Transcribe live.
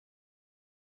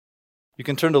You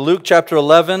can turn to Luke chapter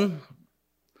 11. We'll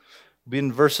be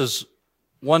in verses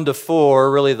 1 to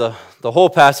 4. Really, the whole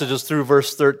passage is through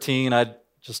verse 13. I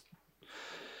just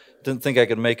didn't think I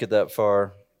could make it that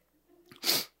far.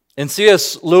 In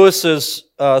C.S. Lewis's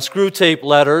Screwtape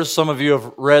Letters, some of you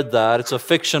have read that. It's a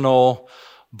fictional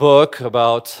book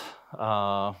about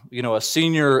a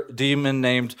senior demon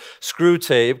named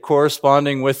Screwtape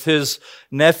corresponding with his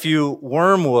nephew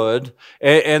Wormwood,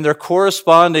 and they're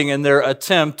corresponding in their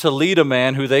attempt to lead a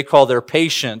man who they call their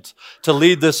patient, to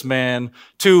lead this man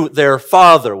to their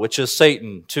father, which is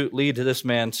Satan, to lead this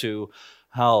man to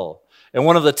hell. And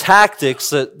one of the tactics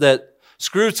that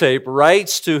Screwtape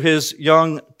writes to his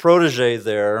young protege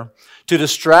there to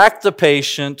distract the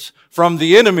patient from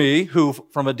the enemy, who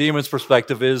from a demon's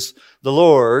perspective is the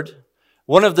Lord.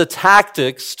 One of the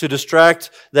tactics to distract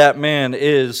that man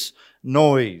is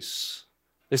noise.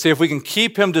 They say if we can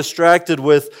keep him distracted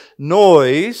with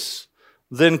noise,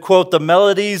 then, quote, the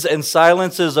melodies and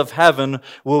silences of heaven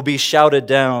will be shouted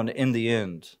down in the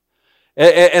end.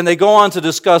 And they go on to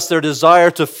discuss their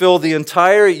desire to fill the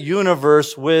entire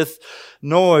universe with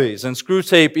noise. And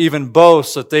Screwtape even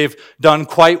boasts that they've done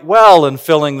quite well in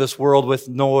filling this world with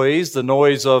noise, the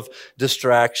noise of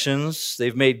distractions.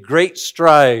 They've made great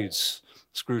strides,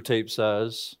 Screwtape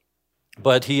says.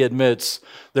 But he admits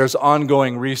there's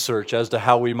ongoing research as to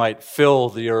how we might fill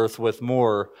the earth with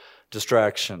more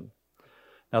distraction.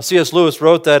 Now, C.S. Lewis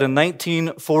wrote that in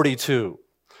 1942.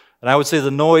 And I would say the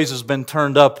noise has been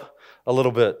turned up a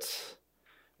little bit.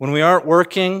 When we aren't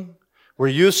working, we're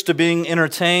used to being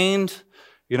entertained.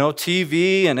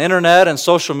 TV and internet and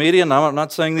social media, and I'm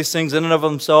not saying these things in and of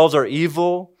themselves are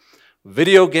evil.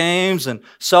 Video games and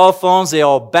cell phones, they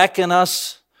all beckon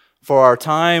us for our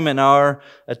time and our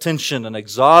attention. And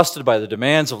exhausted by the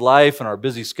demands of life and our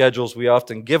busy schedules, we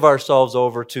often give ourselves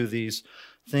over to these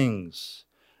things.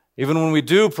 Even when we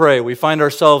do pray, we find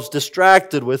ourselves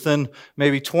distracted within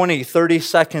maybe 20, 30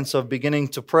 seconds of beginning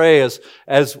to pray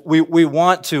as we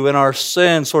want to, in our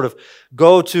sin, sort of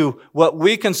go to what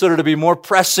we consider to be more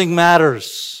pressing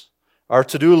matters, our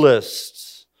to-do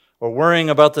lists, or worrying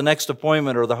about the next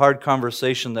appointment or the hard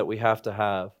conversation that we have to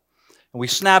have. And we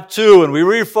snap to and we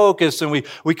refocus and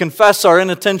we confess our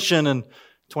inattention, and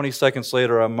 20 seconds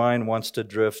later our mind wants to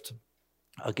drift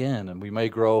again, and we may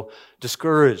grow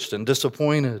discouraged and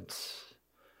disappointed.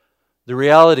 The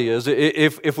reality is,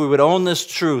 if we would own this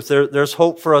truth, there's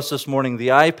hope for us this morning. The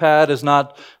iPad is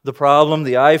not the problem.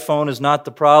 The iPhone is not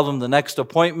the problem. The next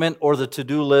appointment or the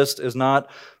to-do list is not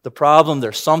the problem.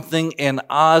 There's something in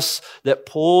us that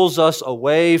pulls us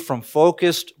away from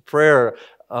focused prayer,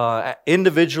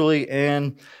 individually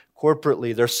and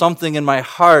corporately. There's something in my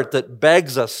heart that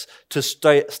begs us to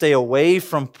stay away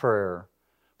from prayer.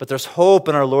 But there's hope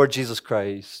in our Lord Jesus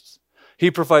Christ.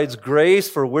 He provides grace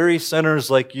for weary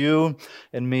sinners like you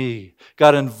and me.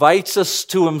 God invites us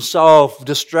to Himself,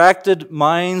 distracted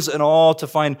minds and all, to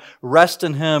find rest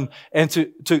in Him and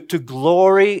to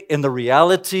glory in the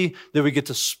reality that we get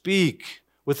to speak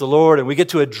with the Lord and we get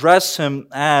to address Him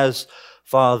as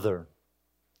Father.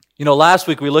 Last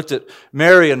week we looked at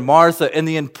Mary and Martha and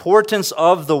the importance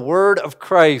of the word of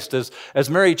Christ as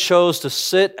Mary chose to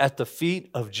sit at the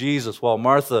feet of Jesus while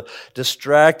Martha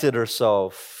distracted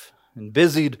herself and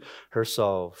busied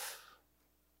herself.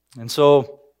 And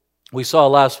so we saw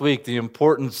last week the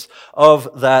importance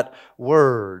of that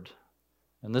word.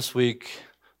 And this week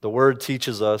the word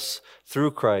teaches us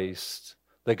through Christ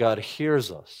that God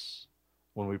hears us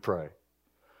when we pray.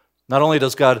 Not only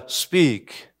does God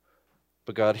speak,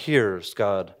 but God hears,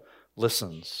 God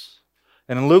listens.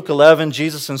 And in Luke 11,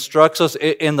 Jesus instructs us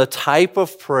in the type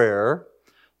of prayer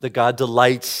that God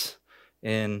delights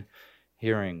in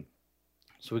hearing.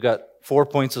 So we've got 4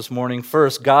 points this morning.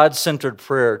 First, God-centered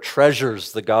prayer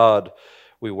treasures the God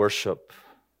we worship.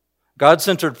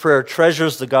 God-centered prayer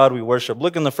treasures the God we worship.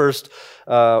 Look in the first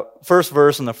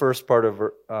verse and the first part of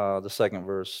the second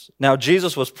verse. Now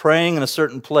Jesus was praying in a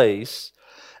certain place,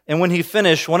 and when he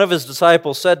finished, one of his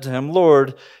disciples said to him,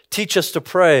 Lord, teach us to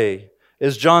pray,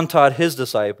 as John taught his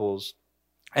disciples.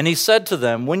 And he said to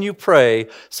them, when you pray,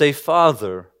 say,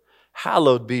 Father,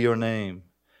 hallowed be your name.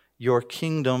 Your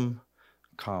kingdom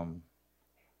come.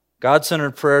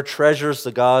 God-centered prayer treasures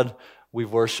the God we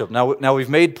worship. Now we've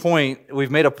made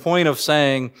a point of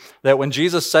saying that when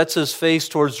Jesus sets his face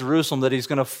towards Jerusalem, that he's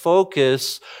going to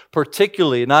focus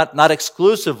particularly, not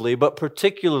exclusively, but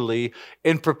particularly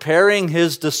in preparing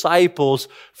his disciples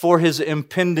for his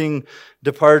impending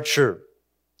departure.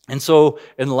 And so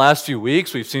in the last few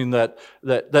weeks, we've seen that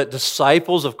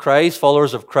disciples of Christ,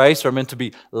 followers of Christ, are meant to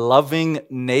be loving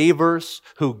neighbors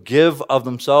who give of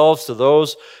themselves to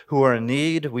those who are in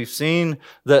need. We've seen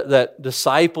that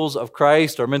disciples of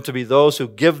Christ are meant to be those who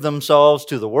give themselves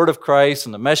to the word of Christ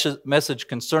and the message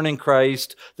concerning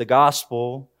Christ, the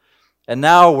gospel. And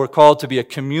now we're called to be a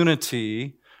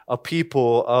community, a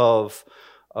people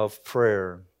of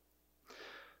prayer.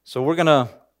 So we're going to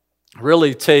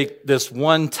really take this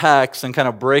one text and kind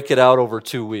of break it out over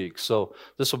 2 weeks. So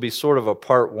this will be sort of a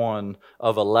part 1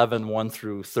 of 11, 1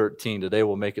 through 13. Today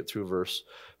we'll make it through verse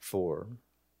 4.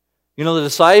 You know, the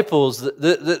disciples,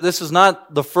 this is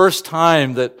not the first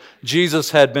time that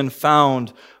Jesus had been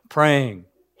found praying.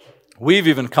 We've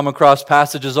even come across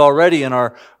passages already in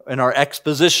our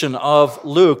exposition of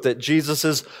Luke that Jesus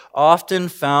is often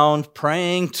found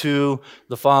praying to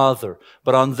the Father.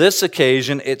 But on this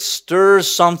occasion, it stirs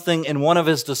something in one of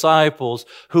his disciples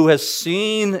who has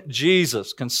seen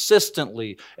Jesus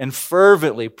consistently and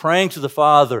fervently praying to the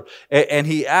Father, and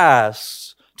he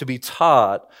asks to be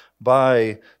taught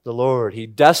by the Lord. He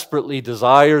desperately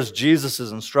desires Jesus'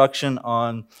 instruction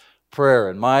on prayer.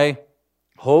 And my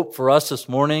hope for us this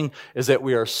morning is that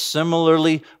we are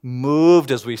similarly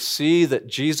moved as we see that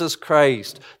Jesus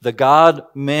Christ, the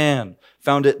God-man,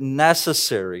 found it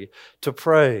necessary to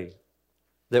pray,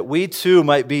 that we too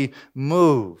might be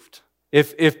moved.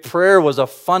 If prayer was a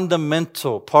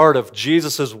fundamental part of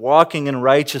Jesus' walking in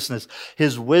righteousness,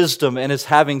 his wisdom, and his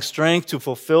having strength to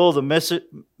fulfill the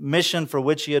mission for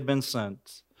which he had been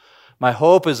sent, my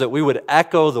hope is that we would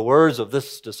echo the words of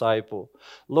this disciple,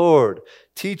 Lord,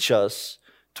 teach us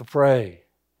to pray.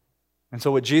 And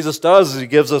so what Jesus does is he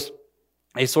gives us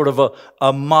a sort of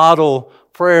a model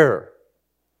prayer.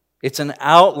 It's an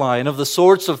outline of the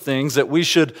sorts of things that we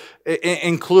should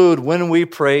include when we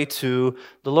pray to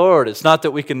the Lord. It's not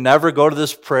that we can never go to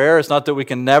this prayer. It's not that we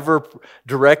can never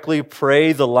directly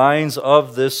pray the lines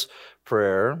of this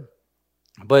prayer.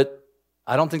 But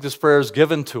I don't think this prayer is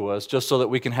given to us just so that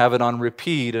we can have it on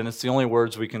repeat, and it's the only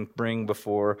words we can bring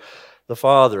before the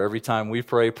Father. Every time we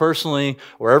pray personally,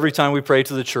 or every time we pray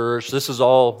to the church, this is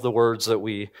all the words that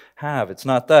we have. It's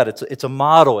not that. It's a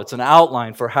model. It's an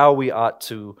outline for how we ought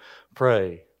to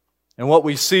pray. And what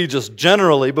we see just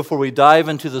generally before we dive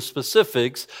into the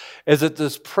specifics is that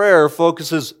this prayer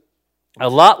focuses a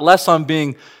lot less on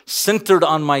being centered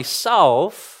on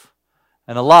myself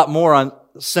and a lot more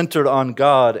centered on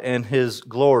God and His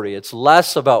glory. It's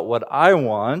less about what I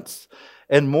want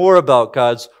and more about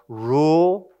God's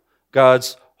rule,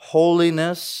 God's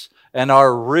holiness, and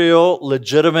our real,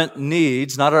 legitimate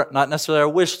needs, not necessarily our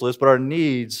wish list, but our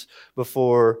needs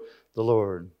before the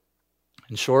Lord.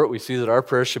 In short, we see that our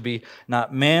prayer should be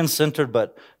not man-centered,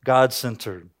 but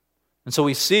God-centered. And so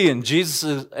we see in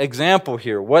Jesus' example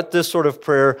here what this sort of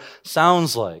prayer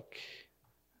sounds like.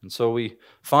 And so we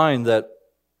find that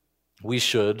we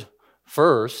should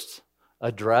first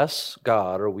address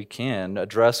God, or we can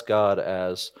address God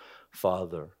as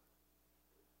Father.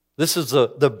 This is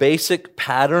the basic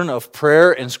pattern of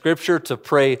prayer in Scripture, to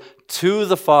pray to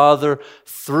the Father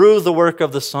through the work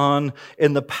of the Son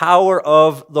in the power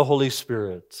of the Holy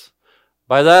Spirit.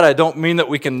 By that, I don't mean that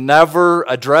we can never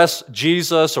address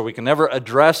Jesus or we can never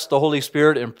address the Holy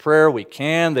Spirit in prayer. We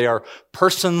can. They are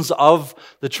persons of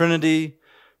the Trinity.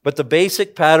 But the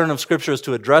basic pattern of Scripture is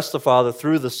to address the Father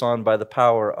through the Son by the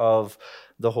power of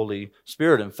the Holy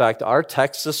Spirit. In fact, our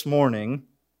text this morning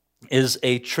is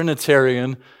a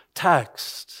Trinitarian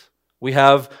text. We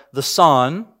have the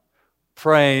Son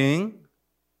praying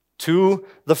to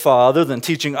the Father, then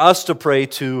teaching us to pray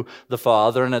to the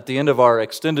Father. And at the end of our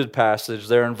extended passage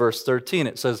there in verse 13,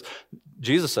 it says,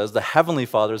 Jesus says, the Heavenly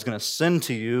Father is going to send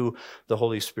to you the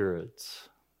Holy Spirit.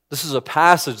 This is a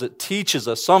passage that teaches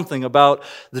us something about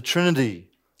the Trinity.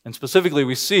 And specifically,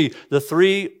 we see the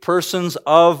three persons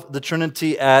of the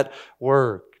Trinity at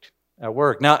work.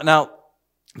 Now,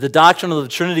 the doctrine of the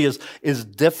Trinity is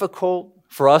difficult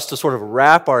for us to sort of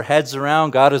wrap our heads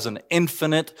around. God is an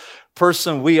infinite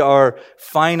person. We are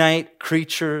finite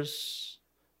creatures.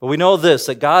 But we know this,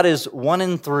 that God is one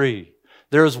in three.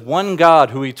 There is one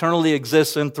God who eternally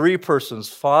exists in three persons,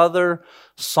 Father,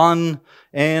 Son,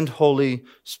 and Holy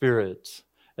Spirit.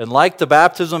 And like the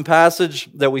baptism passage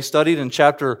that we studied in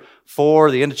chapter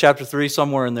 4, the end of chapter 3,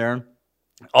 somewhere in there,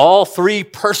 all three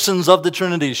persons of the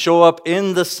Trinity show up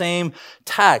in the same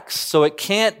text. So it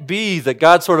can't be that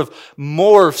God sort of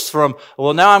morphs from,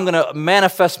 well, now I'm going to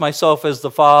manifest myself as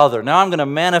the Father. Now I'm going to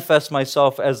manifest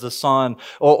myself as the Son.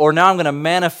 Or now I'm going to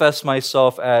manifest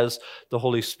myself as the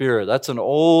Holy Spirit. That's an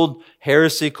old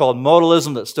heresy called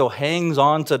modalism that still hangs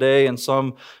on today in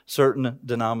some certain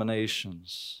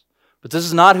denominations. But this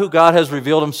is not who God has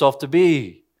revealed himself to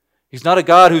be. He's not a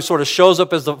God who sort of shows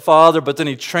up as the Father, but then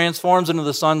he transforms into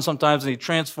the Son sometimes, and he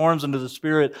transforms into the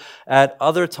Spirit at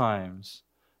other times.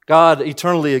 God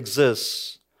eternally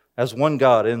exists as one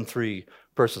God in three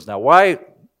persons. Now, why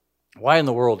in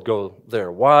the world go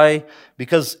there? Why?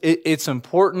 Because it's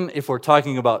important if we're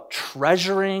talking about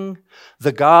treasuring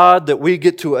the God that we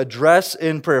get to address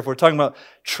in prayer. If we're talking about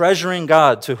treasuring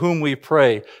God to whom we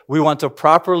pray, we want to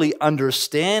properly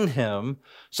understand him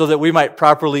so that we might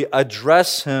properly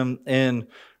address him in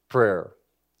prayer.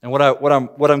 And what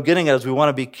I'm getting at is we want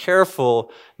to be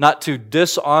careful not to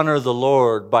dishonor the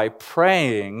Lord by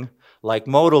praying like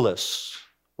modalists.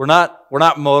 We're not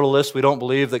modalists. We don't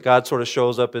believe that God sort of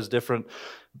shows up as different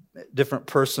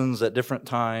persons at different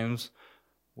times.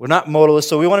 We're not modalists,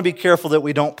 so we want to be careful that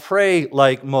we don't pray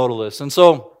like modalists. And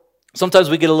so sometimes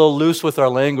we get a little loose with our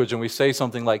language and we say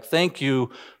something like, "Thank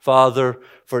you, Father,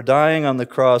 for dying on the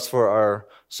cross for our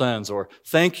sins," or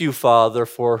 "Thank you, Father,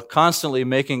 for constantly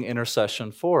making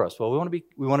intercession for us." Well, we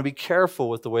want to be careful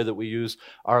with the way that we use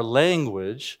our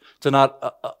language to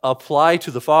not apply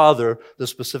to the Father the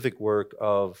specific work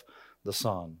of the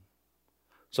Son.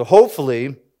 So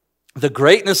hopefully, the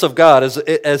greatness of God,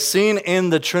 as seen in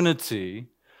the Trinity,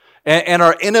 and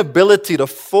our inability to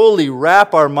fully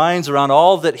wrap our minds around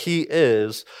all that he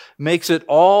is, makes it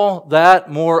all that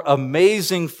more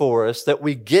amazing for us that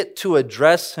we get to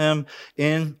address him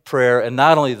in prayer. And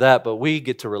not only that, but we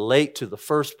get to relate to the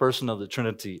first person of the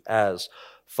Trinity as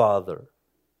Father.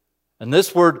 And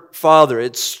this word Father,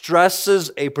 it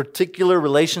stresses a particular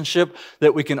relationship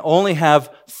that we can only have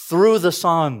through the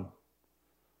Son.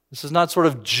 This is not sort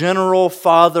of general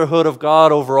fatherhood of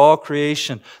God over all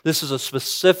creation. This is a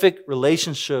specific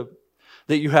relationship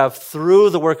that you have through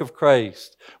the work of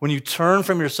Christ when you turn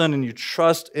from your sin and you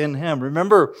trust in him.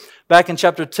 Remember back in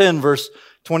chapter 10, verse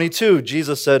 22,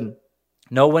 Jesus said,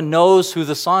 "No one knows who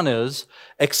the Son is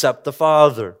except the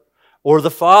Father, or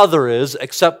the Father is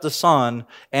except the Son,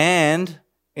 and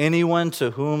anyone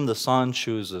to whom the Son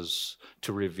chooses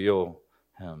to reveal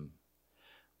him."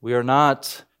 We are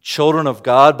not children of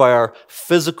God by our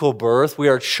physical birth. We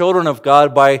are children of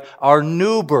God by our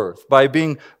new birth, by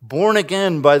being born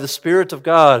again by the Spirit of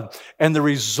God. And the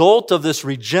result of this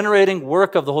regenerating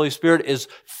work of the Holy Spirit is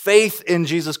faith in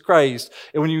Jesus Christ.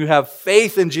 And when you have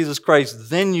faith in Jesus Christ,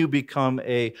 then you become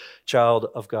a child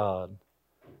of God.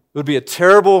 It would be a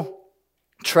terrible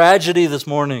tragedy this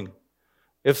morning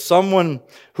if someone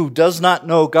who does not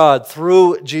know God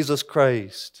through Jesus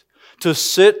Christ to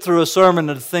sit through a sermon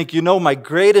and think, my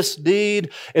greatest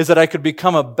need is that I could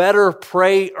become a better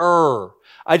prayer.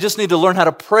 I just need to learn how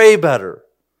to pray better.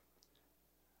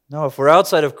 No, if we're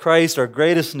outside of Christ, our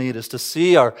greatest need is to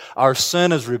see our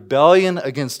sin as rebellion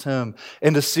against him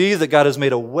and to see that God has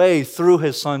made a way through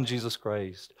his Son, Jesus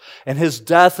Christ, and his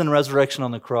death and resurrection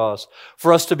on the cross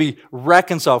for us to be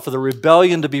reconciled, for the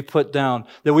rebellion to be put down,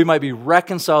 that we might be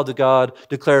reconciled to God,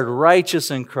 declared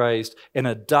righteous in Christ, and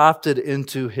adopted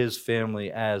into his family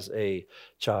as a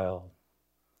child.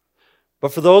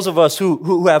 But for those of us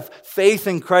who have faith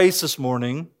in Christ this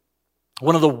morning,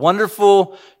 one of the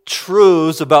wonderful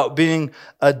truths about being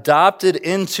adopted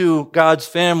into God's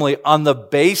family on the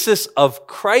basis of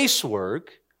Christ's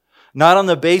work, not on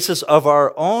the basis of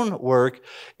our own work,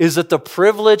 is that the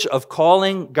privilege of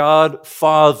calling God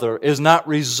Father is not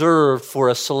reserved for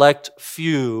a select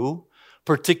few,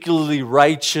 particularly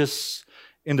righteous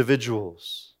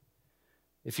individuals.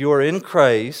 If you are in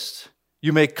Christ,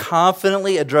 you may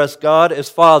confidently address God as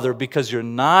Father because you're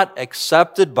not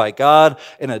accepted by God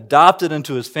and adopted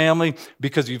into his family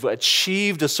because you've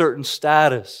achieved a certain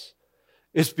status.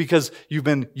 It's because you've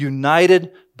been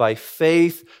united by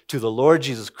faith to the Lord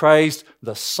Jesus Christ,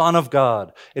 the Son of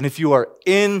God. And if you are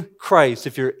in Christ,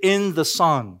 if you're in the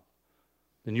Son,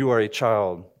 then you are a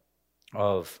child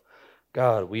of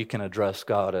God. We can address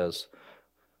God as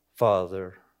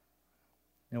Father.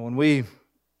 And when we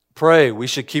pray, we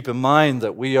should keep in mind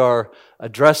that we are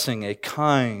addressing a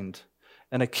kind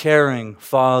and a caring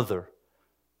Father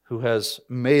who has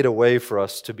made a way for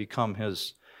us to become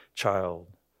his child.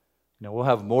 We'll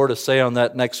have more to say on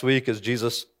that next week as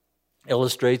Jesus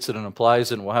illustrates it and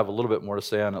applies it, and we'll have a little bit more to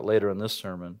say on it later in this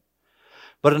sermon.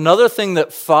 But another thing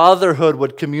that fatherhood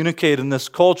would communicate in this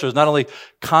culture is not only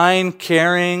kind,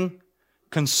 caring,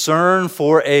 concern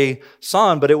for a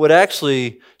son, but it would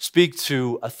actually speak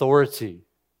to authority.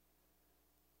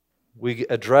 We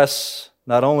address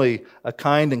not only a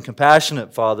kind and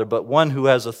compassionate Father, but one who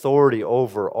has authority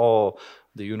over all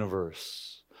the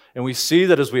universe. And we see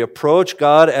that as we approach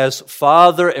God as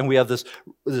Father and we have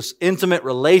this intimate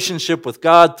relationship with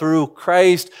God through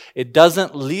Christ, it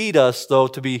doesn't lead us, though,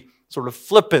 to be sort of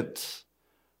flippant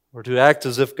or to act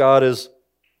as if God is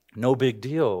no big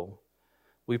deal.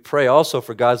 We pray also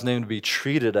for God's name to be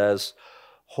treated as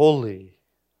holy.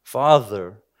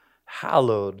 Father,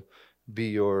 hallowed be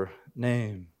your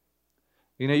name.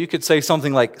 You know, you could say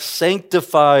something like,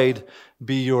 sanctified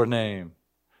be your name.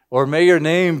 Or may your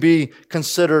name be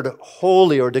considered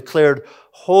holy or declared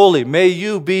holy. May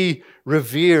you be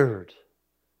revered.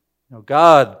 You know,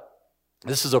 God,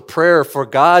 this is a prayer for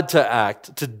God to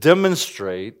act, to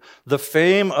demonstrate the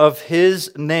fame of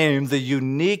His name, the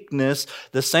uniqueness,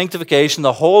 the sanctification,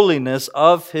 the holiness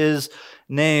of His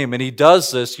name. And He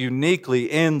does this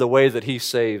uniquely in the way that He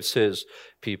saves His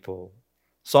people.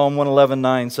 Psalm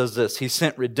 111:9 says this, He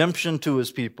sent redemption to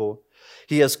His people.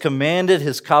 He has commanded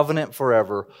His covenant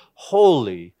forever.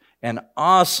 Holy and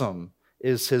awesome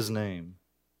is His name.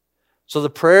 So the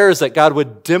prayer is that God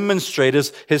would demonstrate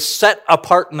His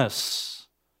set-apartness,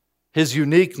 His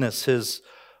uniqueness, His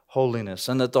holiness,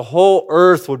 and that the whole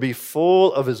earth would be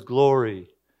full of His glory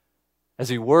as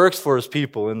He works for His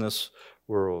people in this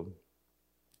world.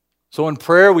 So in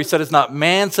prayer, we said it's not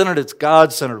man-centered, it's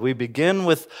God-centered. We begin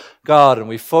with God and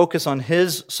we focus on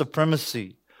His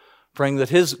supremacy, praying that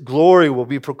His glory will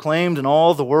be proclaimed in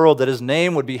all the world, that His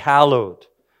name would be hallowed,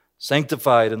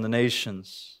 sanctified in the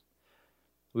nations.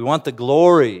 We want the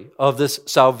glory of this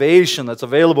salvation that's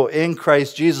available in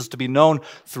Christ Jesus to be known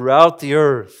throughout the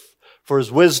earth, for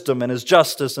His wisdom and His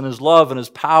justice and His love and His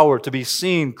power to be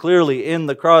seen clearly in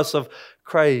the cross of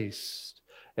Christ.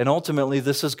 And ultimately,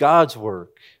 this is God's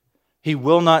work. He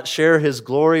will not share His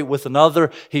glory with another.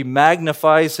 He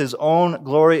magnifies His own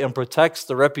glory and protects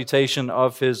the reputation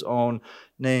of His own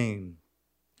name.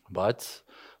 But,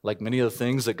 like many of the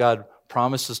things that God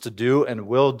promises to do and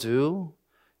will do,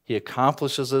 He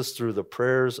accomplishes this through the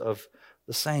prayers of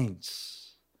the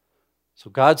saints.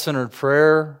 So God-centered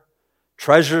prayer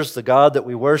treasures the God that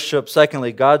we worship.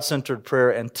 Secondly, God-centered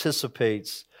prayer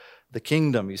anticipates the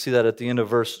kingdom. You see that at the end of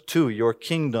verse 2, your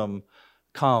kingdom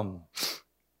come.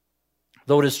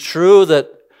 Though it is true that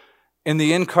in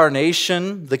the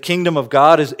incarnation, the kingdom of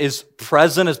God is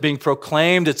present, is being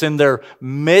proclaimed, it's in their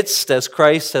midst as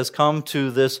Christ has come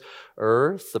to this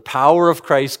earth. The power of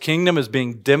Christ's kingdom is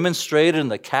being demonstrated in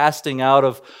the casting out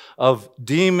of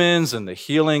demons and the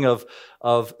healing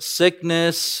of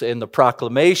sickness and the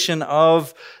proclamation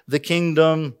of the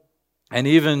kingdom and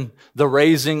even the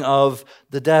raising of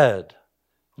the dead.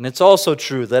 And it's also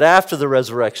true that after the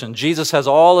resurrection, Jesus has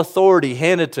all authority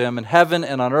handed to Him in heaven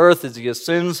and on earth as He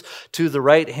ascends to the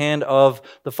right hand of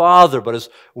the Father. But as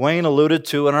Wayne alluded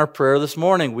to in our prayer this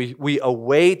morning, we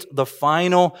await the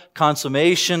final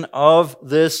consummation of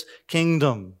this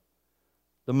kingdom.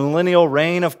 The millennial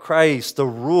reign of Christ, the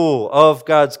rule of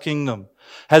God's kingdom,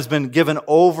 has been given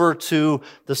over to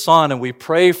the Son. And we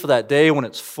pray for that day when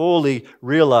it's fully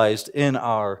realized in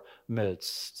our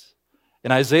midst.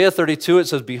 In Isaiah 32, it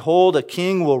says, Behold, a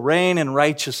king will reign in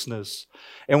righteousness.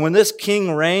 And when this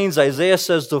king reigns, Isaiah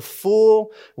says, the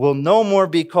fool will no more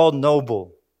be called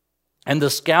noble, and the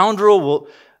scoundrel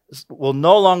will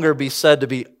no longer be said to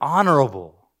be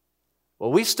honorable.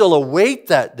 Well, we still await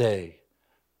that day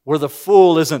where the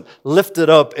fool isn't lifted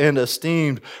up and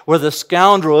esteemed, where the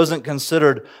scoundrel isn't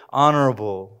considered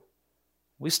honorable.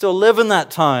 We still live in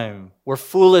that time where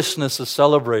foolishness is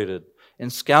celebrated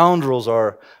and scoundrels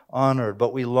are honored,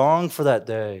 but we long for that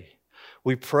day.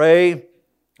 We pray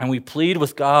and we plead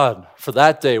with God for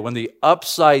that day when the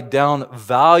upside down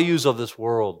values of this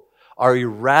world are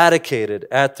eradicated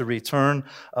at the return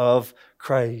of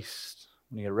Christ.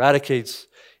 When He eradicates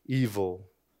evil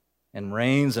and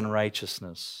reigns in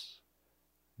righteousness.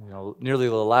 You know, nearly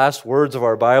the last words of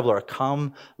our Bible are,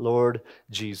 Come, Lord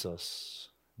Jesus.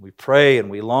 We pray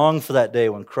and we long for that day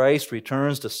when Christ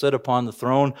returns to sit upon the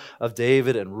throne of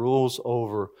David and rules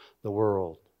over the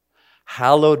world.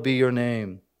 Hallowed be your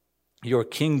name, your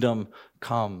kingdom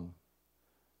come.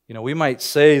 You know, we might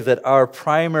say that our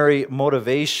primary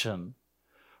motivation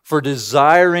for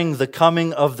desiring the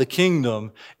coming of the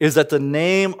kingdom is that the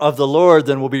name of the Lord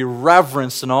then will be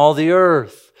reverenced in all the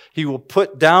earth. He will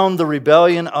put down the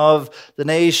rebellion of the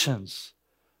nations.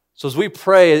 So as we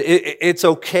pray, it's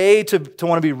okay to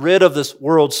want to be rid of this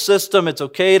world system. It's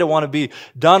okay to want to be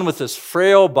done with this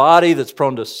frail body that's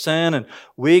prone to sin and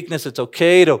weakness. It's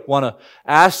okay to want to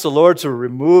ask the Lord to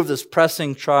remove this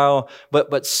pressing trial.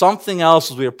 But something else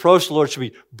as we approach the Lord should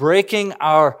be breaking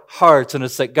our hearts. And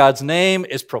it's that God's name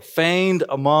is profaned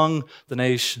among the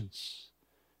nations.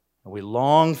 And we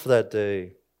long for that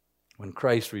day when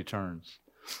Christ returns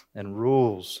and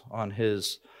rules on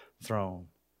His throne.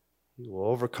 He will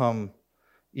overcome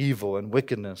evil and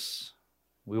wickedness.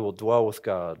 We will dwell with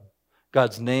God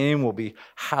God's name will be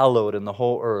hallowed in the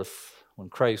whole earth when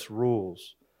Christ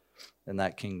rules in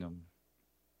that kingdom.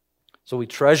 So we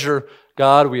treasure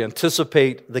God, we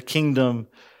anticipate the kingdom.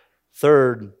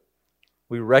 Third,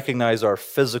 we recognize our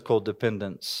physical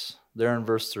dependence. There in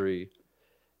verse 3,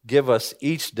 give us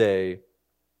each day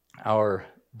our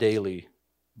daily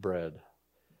bread.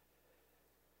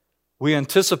 We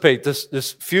anticipate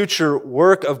this future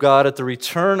work of God at the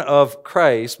return of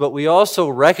Christ, but we also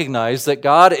recognize that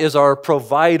God is our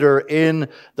provider in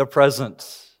the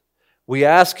present. We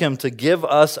ask Him to give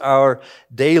us our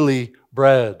daily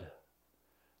bread.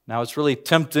 Now, it's really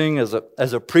tempting as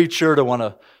a preacher to want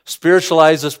to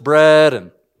spiritualize this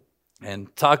bread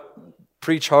and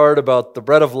preach hard about the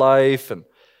bread of life,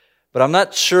 but I'm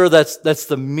not sure that's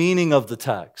the meaning of the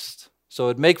text. So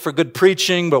it'd make for good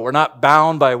preaching, but we're not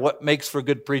bound by what makes for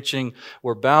good preaching.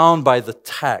 We're bound by the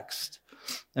text.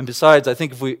 And besides, I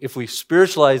think if we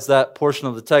spiritualize that portion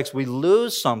of the text, we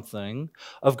lose something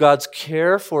of God's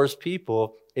care for His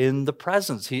people in the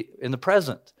present.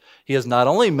 He has not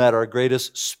only met our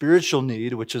greatest spiritual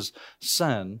need, which is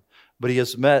sin, but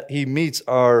He meets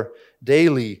our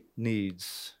daily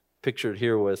needs, pictured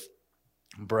here with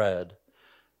bread.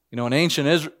 You know, in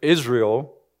ancient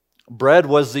Israel, bread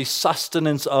was the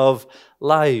sustenance of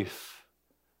life.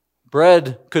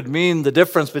 Bread could mean the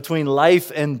difference between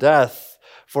life and death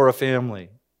for a family.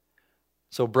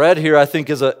 So bread here, I think,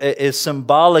 is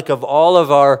symbolic of all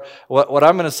of our, what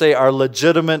I'm going to say, our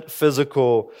legitimate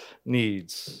physical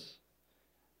needs.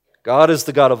 God is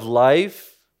the God of life.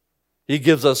 He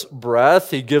gives us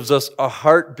breath. He gives us a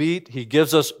heartbeat. He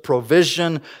gives us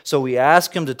provision. So we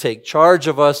ask Him to take charge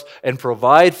of us and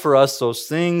provide for us those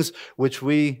things which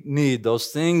we need, those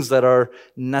things that are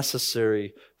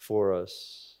necessary for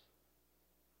us.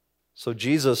 So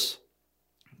Jesus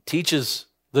teaches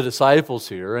the disciples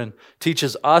here and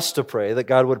teaches us to pray that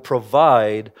God would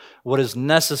provide what is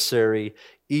necessary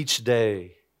each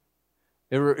day.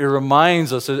 It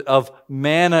reminds us of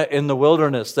manna in the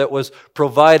wilderness that was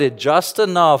provided just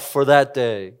enough for that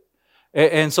day.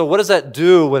 And so what does that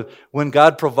do when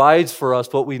God provides for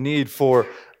us what we need for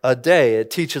a day?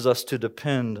 It teaches us to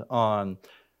depend on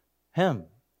Him.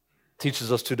 It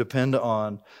teaches us to depend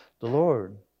on the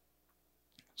Lord.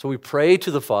 So we pray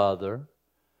to the Father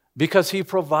because He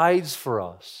provides for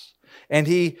us and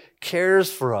He cares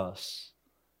for us.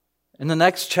 In the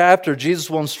next chapter, Jesus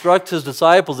will instruct His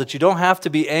disciples that you don't have to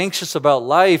be anxious about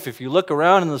life. If you look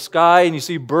around in the sky and you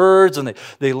see birds and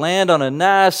they land on a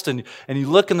nest, and you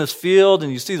look in this field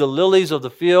and you see the lilies of the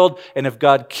field, and if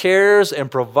God cares and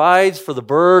provides for the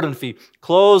bird, and if He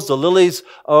clothes the lilies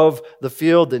of the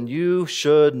field, then you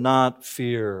should not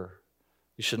fear.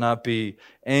 You should not be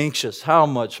anxious. How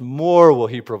much more will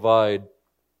He provide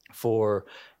for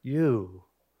you?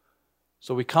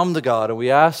 So we come to God and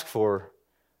we ask for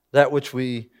that which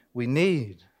we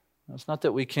need. It's not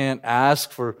that we can't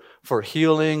ask for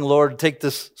healing. Lord, take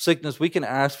this sickness. We can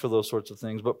ask for those sorts of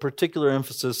things, but particular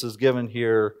emphasis is given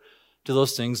here to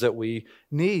those things that we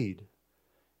need.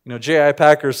 You know, J.I.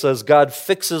 Packer says, God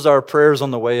fixes our prayers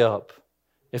on the way up.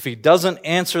 If He doesn't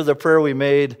answer the prayer we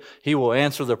made, He will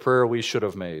answer the prayer we should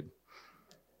have made.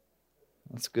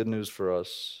 That's good news for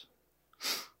us.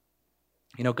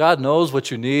 You know, God knows what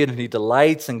you need, and He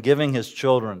delights in giving His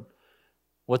children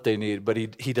what they need, but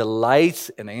he delights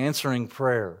in answering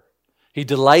prayer. He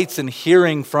delights in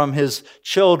hearing from His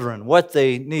children what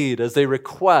they need as they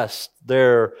request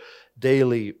their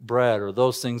daily bread or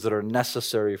those things that are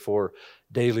necessary for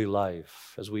daily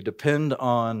life as we depend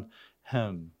on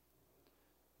Him.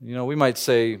 You know, we might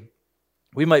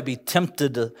be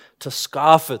tempted to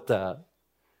scoff at that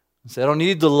and say, I don't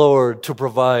need the Lord to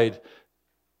provide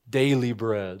daily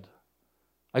bread.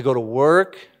 I go to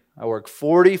work. I work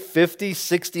 40, 50,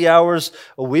 60 hours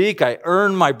a week. I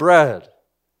earn my bread.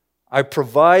 I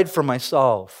provide for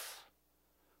myself.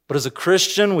 But as a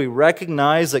Christian, we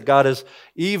recognize that God is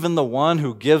even the one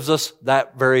who gives us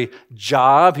that very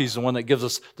job. He's the one that gives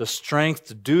us the strength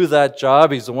to do that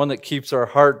job. He's the one that keeps our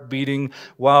heart beating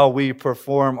while we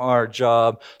perform our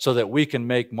job so that we can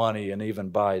make money and even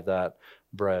buy that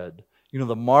bread. You know,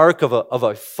 the mark of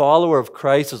a follower of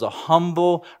Christ is a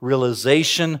humble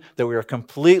realization that we are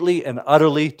completely and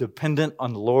utterly dependent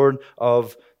on the Lord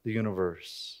of the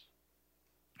universe.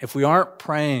 If we aren't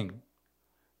praying,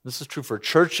 this is true for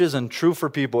churches and true for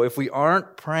people, if we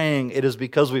aren't praying, it is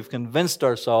because we've convinced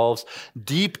ourselves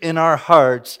deep in our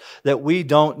hearts that we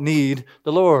don't need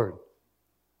the Lord.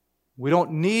 We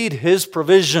don't need His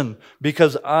provision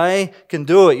because I can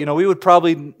do it. You know,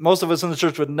 most of us in the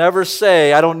church would never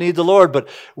say, I don't need the Lord, but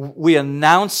we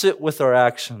announce it with our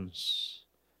actions.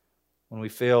 when we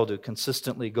fail to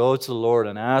consistently go to the Lord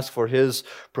and ask for His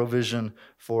provision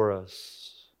for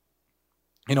us.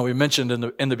 You know, we mentioned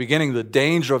in the beginning the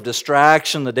danger of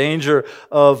distraction, the danger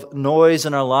of noise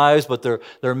in our lives, but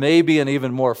there may be an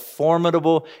even more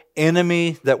formidable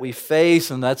enemy that we face,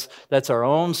 and that's our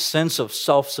own sense of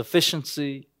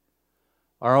self-sufficiency,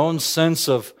 our own sense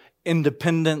of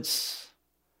independence,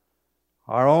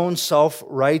 our own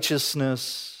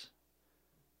self-righteousness.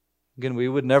 Again, we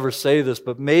would never say this,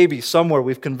 but maybe somewhere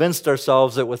we've convinced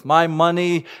ourselves that with my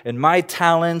money and my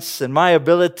talents and my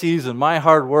abilities and my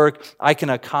hard work, I can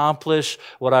accomplish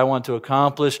what I want to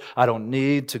accomplish. I don't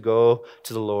need to go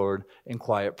to the Lord in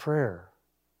quiet prayer.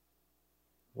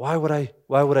 Why would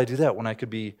I do that when I could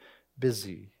be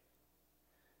busy?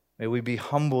 May we be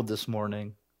humbled this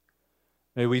morning.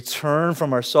 May we turn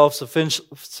from our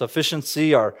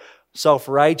self-sufficiency, our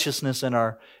self-righteousness, and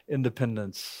our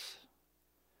independence.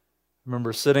 I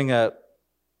remember sitting at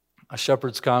a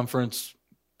shepherd's conference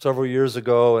several years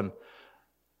ago, and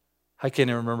I can't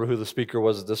even remember who the speaker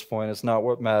was at this point. It's not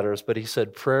what matters. But he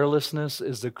said, prayerlessness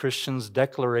is the Christian's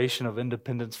declaration of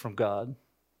independence from God.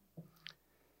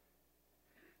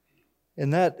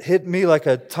 And that hit me like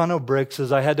a ton of bricks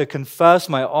as I had to confess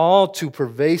my all too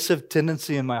pervasive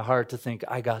tendency in my heart to think,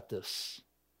 I got this.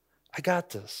 I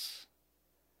got this.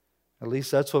 At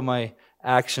least that's what my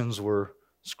actions were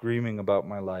screaming about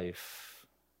my life.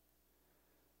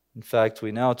 In fact,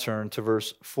 we now turn to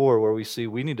verse 4 where we see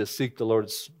we need to seek the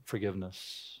Lord's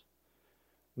forgiveness.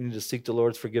 We need to seek the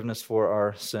Lord's forgiveness for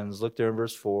our sins. Look there in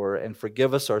verse 4. And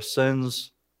forgive us our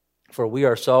sins, for we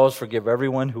ourselves forgive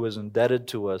everyone who is indebted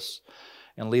to us,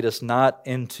 and lead us not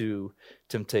into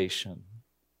temptation.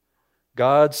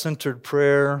 God-centered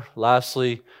prayer,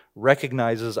 lastly,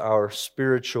 recognizes our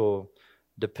spiritual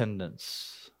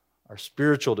dependence. Our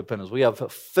spiritual dependence. We have a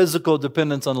physical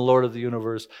dependence on the Lord of the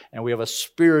universe, and we have a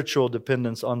spiritual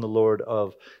dependence on the Lord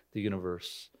of the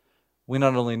universe. We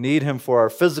not only need Him for our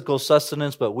physical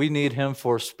sustenance, but we need Him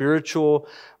for spiritual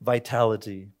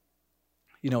vitality.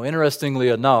 You know, interestingly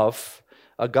enough,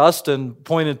 Augustine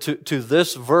pointed to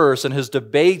this verse in his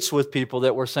debates with people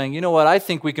that were saying, you know what, I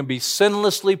think we can be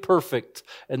sinlessly perfect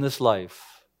in this life.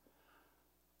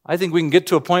 I think we can get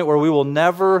to a point where we will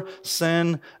never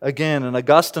sin again. And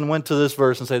Augustine went to this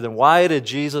verse and said, then why did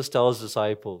Jesus tell His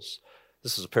disciples?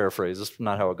 This is a paraphrase. This is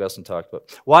not how Augustine talked,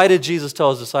 but why did Jesus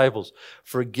tell His disciples,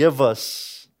 forgive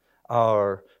us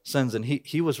our sins? And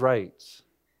he was right.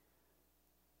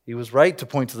 He was right to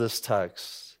point to this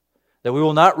text, that we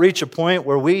will not reach a point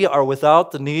where we are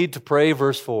without the need to pray,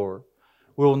 verse 4.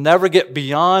 We will never get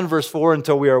beyond verse 4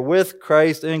 until we are with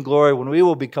Christ in glory, when we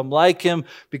will become like Him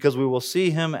because we will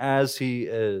see Him as He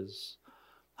is.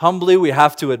 Humbly, we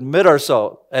have to admit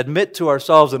to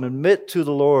ourselves and admit to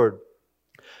the Lord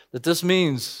that this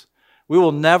means we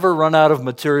will never run out of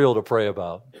material to pray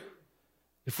about.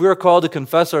 If we are called to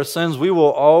confess our sins, we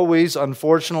will always,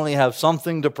 unfortunately, have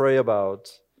something to pray about.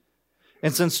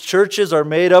 And since churches are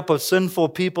made up of sinful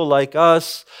people like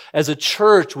us, as a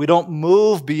church, we don't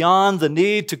move beyond the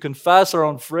need to confess our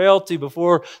own frailty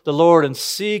before the Lord and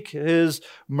seek His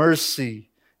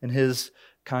mercy and His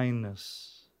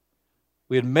kindness.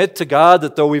 We admit to God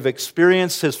that though we've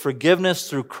experienced His forgiveness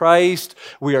through Christ,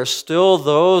 we are still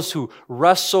those who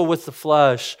wrestle with the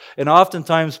flesh and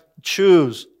oftentimes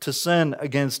choose to sin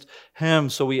against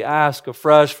Him. So we ask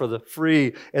afresh for the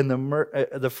free and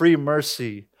the free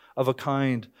mercy of a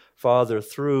kind Father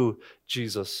through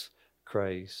Jesus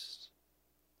Christ.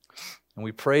 And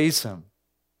we praise Him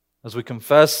as we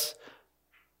confess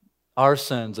our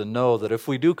sins and know that if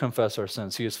we do confess our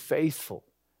sins, He is faithful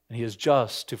and He is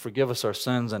just to forgive us our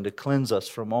sins and to cleanse us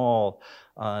from all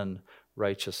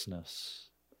unrighteousness.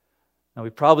 Now we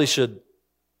probably should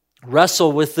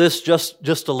wrestle with this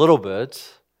just a little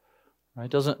bit. Right?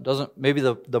 Doesn't maybe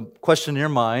the question in your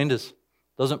mind is,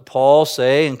 doesn't Paul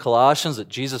say in Colossians that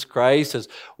Jesus Christ has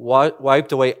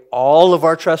wiped away all of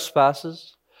our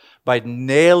trespasses by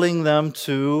nailing them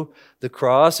to the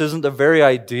cross? Isn't the very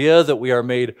idea that we are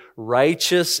made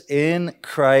righteous in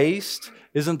Christ,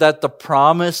 isn't that the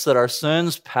promise that our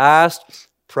sins, past,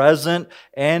 present,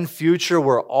 and future,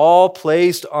 were all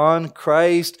placed on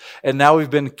Christ, and now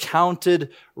we've been counted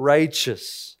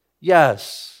righteous?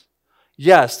 Yes.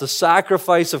 Yes, the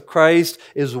sacrifice of Christ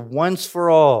is once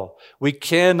for all. We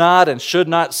cannot and should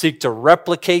not seek to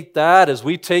replicate that as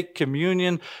we take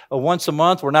communion once a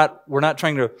month. We're not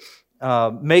trying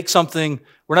to make something.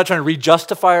 We're not trying to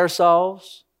re-justify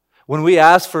ourselves. When we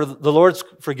ask for the Lord's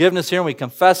forgiveness here and we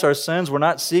confess our sins, we're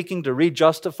not seeking to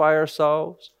re-justify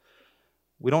ourselves.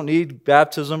 We don't need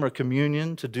baptism or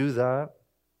communion to do that.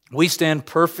 We stand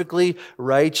perfectly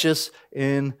righteous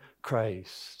in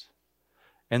Christ.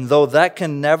 And though that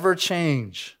can never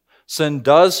change, sin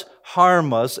does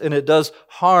harm us, and it does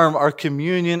harm our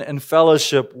communion and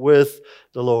fellowship with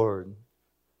the Lord.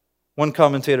 One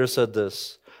commentator said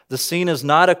this: the scene is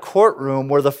not a courtroom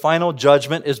where the final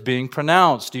judgment is being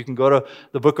pronounced. You can go to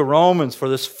the book of Romans for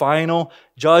this final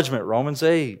judgment, Romans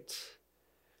 8.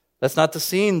 That's not the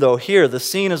scene, though. Here, the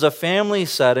scene is a family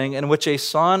setting in which a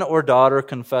son or daughter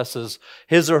confesses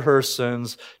his or her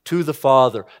sins to the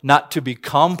Father, not to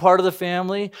become part of the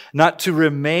family, not to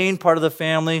remain part of the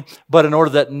family, but in order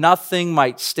that nothing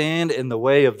might stand in the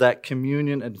way of that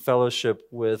communion and fellowship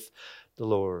with the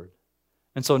Lord.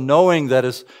 And so knowing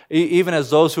that even as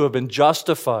those who have been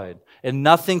justified, and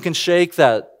nothing can shake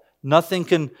that, nothing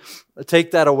can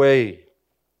take that away.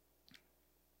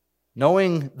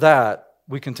 Knowing that,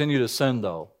 we continue to sin,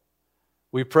 though.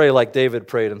 We pray like David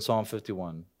prayed in Psalm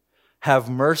 51. Have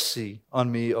mercy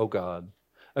on me, O God.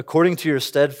 According to your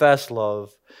steadfast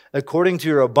love, according to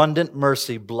your abundant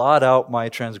mercy, blot out my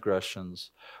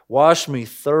transgressions. Wash me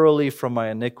thoroughly from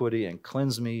my iniquity and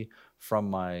cleanse me from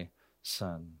my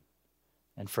sin.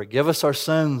 And forgive us our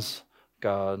sins,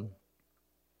 God.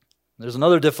 There's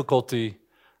another difficulty,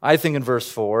 I think, in verse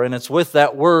 4, and it's with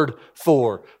that word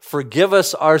for. Forgive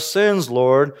us our sins,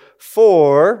 Lord,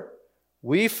 for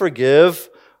we forgive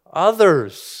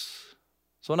others.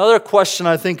 So another question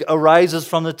I think arises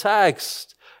from the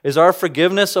text. Is our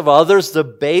forgiveness of others the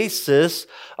basis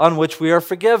on which we are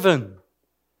forgiven?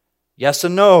 Yes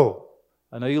and no.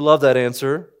 I know you love that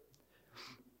answer.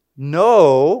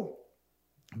 No,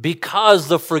 because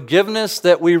the forgiveness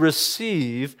that we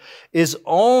receive is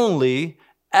only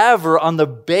ever on the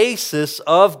basis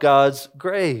of God's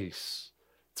grace,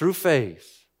 through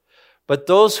faith. But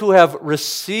those who have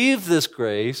received this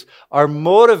grace are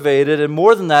motivated, and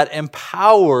more than that,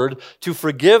 empowered to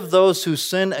forgive those who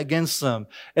sin against them.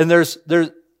 And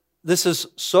this is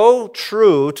so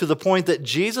true to the point that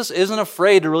Jesus isn't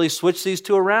afraid to really switch these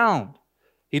two around.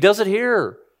 He does it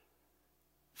here.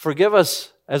 Forgive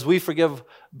us as we forgive,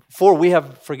 for we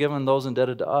have forgiven those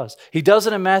indebted to us. He does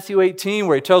it in Matthew 18,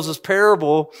 where he tells this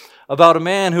parable about a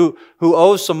man who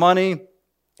owes some money,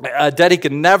 a debt he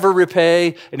can never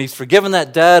repay, and he's forgiven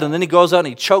that debt, and then he goes out and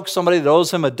he chokes somebody that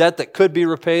owes him a debt that could be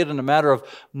repaid in a matter of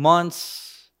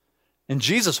months. And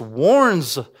Jesus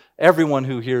warns everyone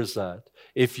who hears that.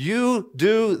 If you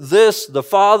do this, the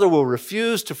Father will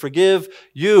refuse to forgive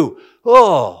you.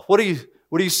 Oh, what are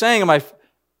you saying?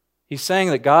 He's saying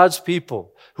that God's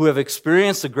people who have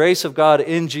experienced the grace of God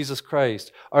in Jesus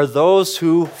Christ are those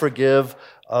who forgive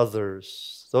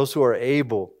others, those who are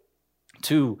able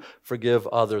to forgive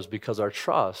others, because our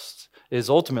trust is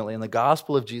ultimately in the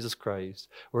gospel of Jesus Christ,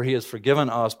 where He has forgiven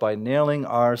us by nailing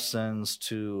our sins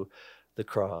to the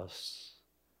cross.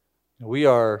 We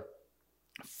are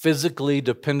physically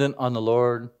dependent on the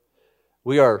Lord.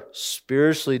 We are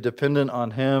spiritually dependent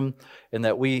on Him, in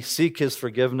that we seek His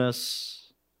forgiveness.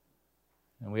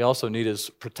 And we also need His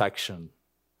protection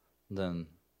then.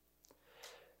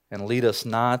 And lead us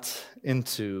not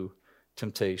into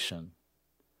temptation.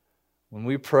 When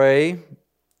we pray,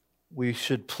 we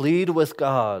should plead with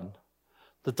God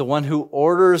that the one who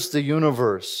orders the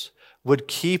universe would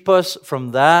keep us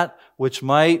from that which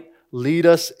might lead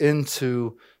us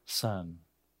into sin.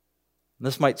 And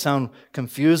this might sound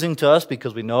confusing to us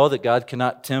because we know that God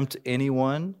cannot tempt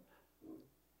anyone.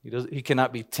 He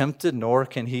cannot be tempted, nor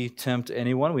can He tempt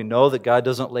anyone. We know that God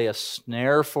doesn't lay a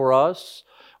snare for us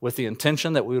with the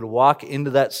intention that we would walk into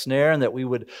that snare and that we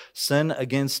would sin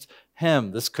against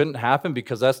Him. This couldn't happen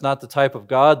because that's not the type of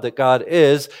God that God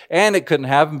is, and it couldn't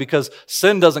happen because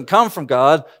sin doesn't come from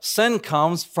God. Sin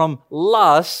comes from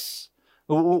lust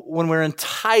when we're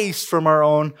enticed from our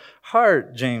own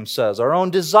heart, James says. Our own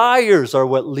desires are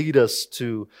what lead us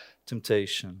to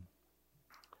temptation.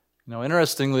 Now,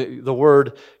 interestingly, the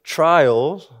word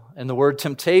trial and the word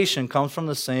temptation comes from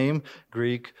the same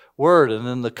Greek word, and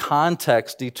then the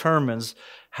context determines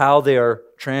how they are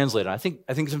translated. I think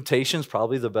temptation is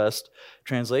probably the best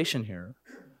translation here.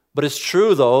 But it's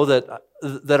true, though,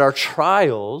 that our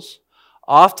trials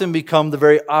often become the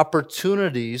very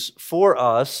opportunities for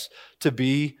us to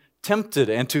be tempted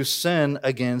and to sin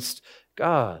against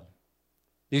God.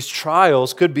 These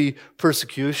trials could be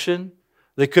persecution.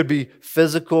 They could be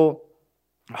physical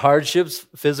hardships,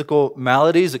 physical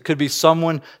maladies. It could be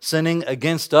someone sinning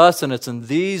against us, and it's in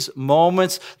these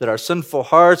moments that our sinful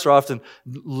hearts are often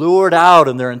lured out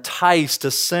and they're enticed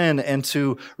to sin and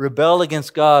to rebel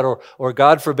against God, or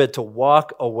God forbid, to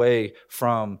walk away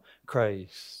from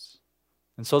Christ.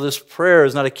 And so this prayer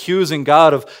is not accusing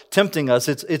God of tempting us.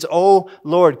 It's, oh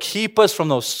Lord, keep us from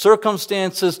those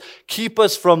circumstances, keep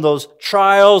us from those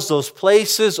trials, those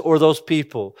places, or those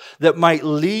people that might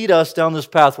lead us down this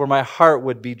path where my heart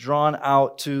would be drawn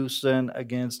out to sin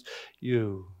against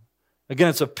you. Again,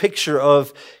 it's a picture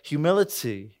of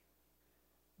humility.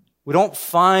 We don't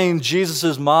find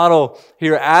Jesus' model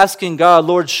here asking God,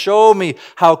 Lord, show me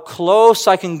how close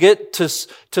I can get to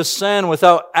sin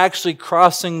without actually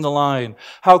crossing the line.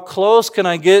 How close can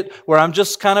I get where I'm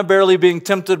just kind of barely being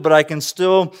tempted, but I can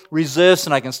still resist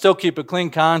and I can still keep a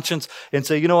clean conscience and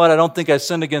say, you know what, I don't think I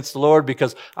sinned against the Lord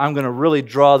because I'm going to really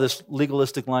draw this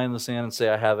legalistic line in the sand and say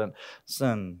I haven't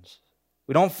sinned.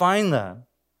 We don't find that.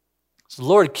 So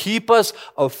Lord, keep us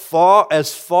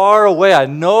as far away. I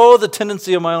know the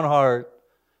tendency of my own heart.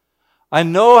 I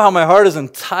know how my heart is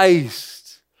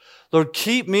enticed. Lord,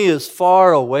 keep me as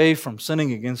far away from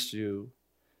sinning against you.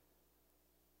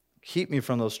 Keep me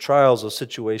from those trials, those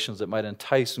situations that might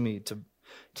entice me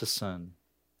to sin.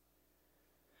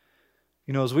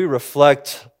 You know, as we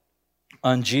reflect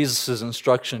on Jesus'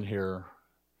 instruction here,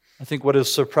 I think what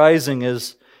is surprising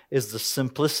is the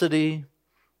simplicity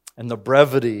and the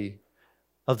brevity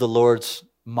of the Lord's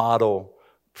model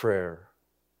prayer.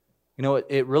 You know,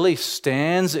 it really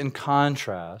stands in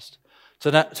contrast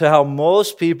to how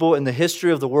most people in the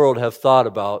history of the world have thought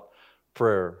about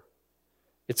prayer.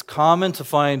 It's common to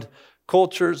find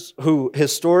cultures who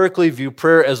historically view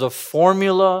prayer as a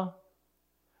formula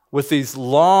with these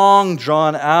long,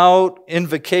 drawn-out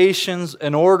invocations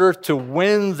in order to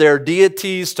win their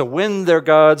deities, to win their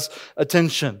gods'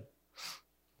 attention.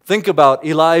 Think about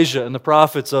Elijah and the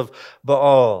prophets of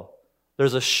Baal.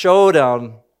 There's a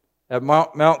showdown at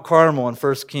Mount Carmel in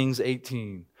 1 Kings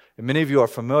 18. And many of you are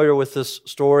familiar with this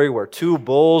story where two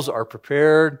bulls are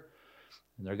prepared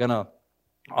and they're going to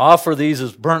offer these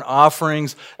as burnt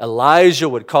offerings. Elijah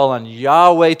would call on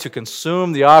Yahweh to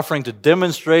consume the offering to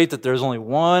demonstrate that there's only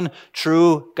one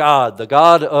true God, the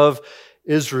God of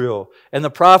Israel. And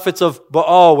the prophets of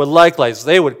Baal would likewise,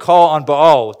 they would call on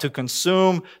Baal to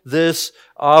consume this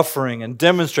offering and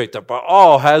demonstrate that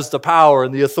Baal has the power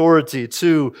and the authority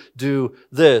to do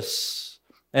this.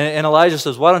 And Elijah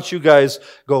says, why don't you guys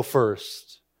go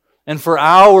first? And for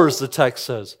hours, the text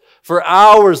says, for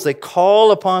hours they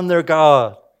call upon their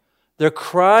God. They're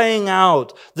crying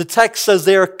out. The text says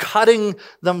they are cutting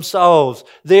themselves.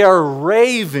 They are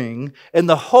raving in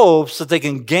the hopes that they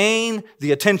can gain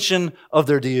the attention of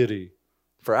their deity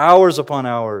for hours upon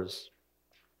hours.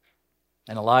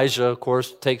 And Elijah, of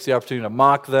course, takes the opportunity to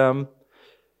mock them.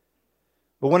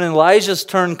 But when Elijah's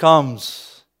turn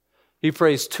comes, he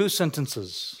prays two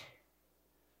sentences,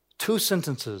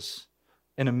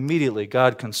 and immediately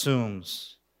God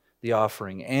consumes the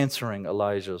offering, answering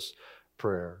Elijah's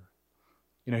prayer.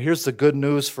 You know, here's the good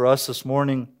news for us this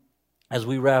morning as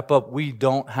we wrap up. We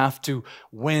don't have to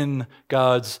win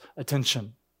God's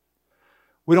attention.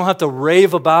 We don't have to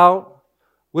rave about.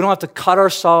 We don't have to cut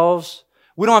ourselves.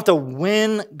 We don't have to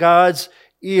win God's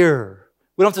ear.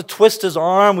 We don't have to twist His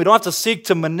arm. We don't have to seek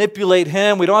to manipulate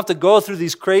Him. We don't have to go through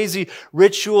these crazy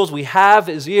rituals. We have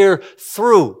His ear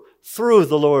through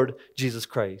the Lord Jesus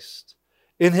Christ.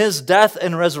 In His death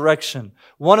and resurrection,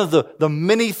 one of the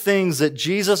many things that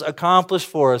Jesus accomplished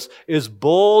for us is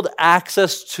bold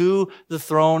access to the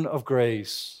throne of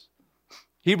grace.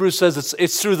 Hebrews says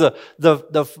it's through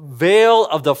the veil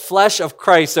of the flesh of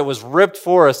Christ that was ripped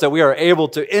for us that we are able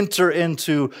to enter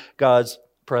into God's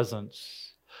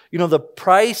presence. You know, the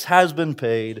price has been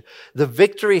paid. The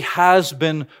victory has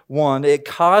been won. It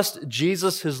cost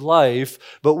Jesus His life,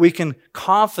 but we can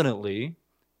confidently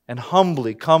and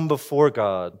humbly come before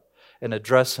God and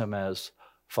address Him as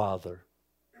Father.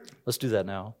 Let's do that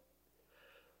now.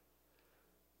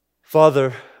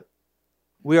 Father,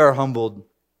 we are humbled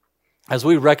as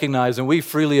we recognize and we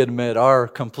freely admit our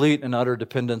complete and utter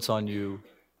dependence on You.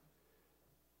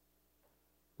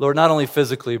 Lord, not only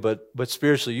physically, but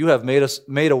spiritually, You have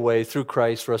made a way through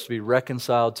Christ for us to be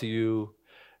reconciled to You.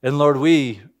 And Lord,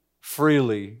 we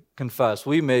freely confess,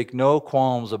 we make no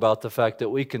qualms about the fact that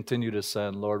we continue to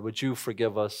sin. Lord, would You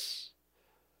forgive us?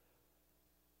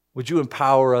 Would You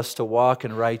empower us to walk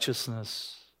in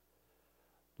righteousness?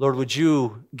 Lord, would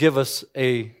You give us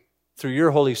through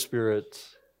Your Holy Spirit,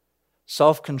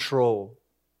 self-control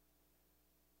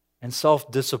and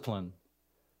self-discipline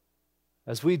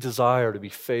as we desire to be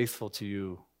faithful to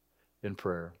You in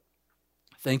prayer.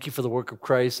 Thank You for the work of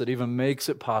Christ that even makes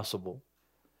it possible.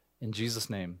 In Jesus'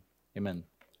 name, amen.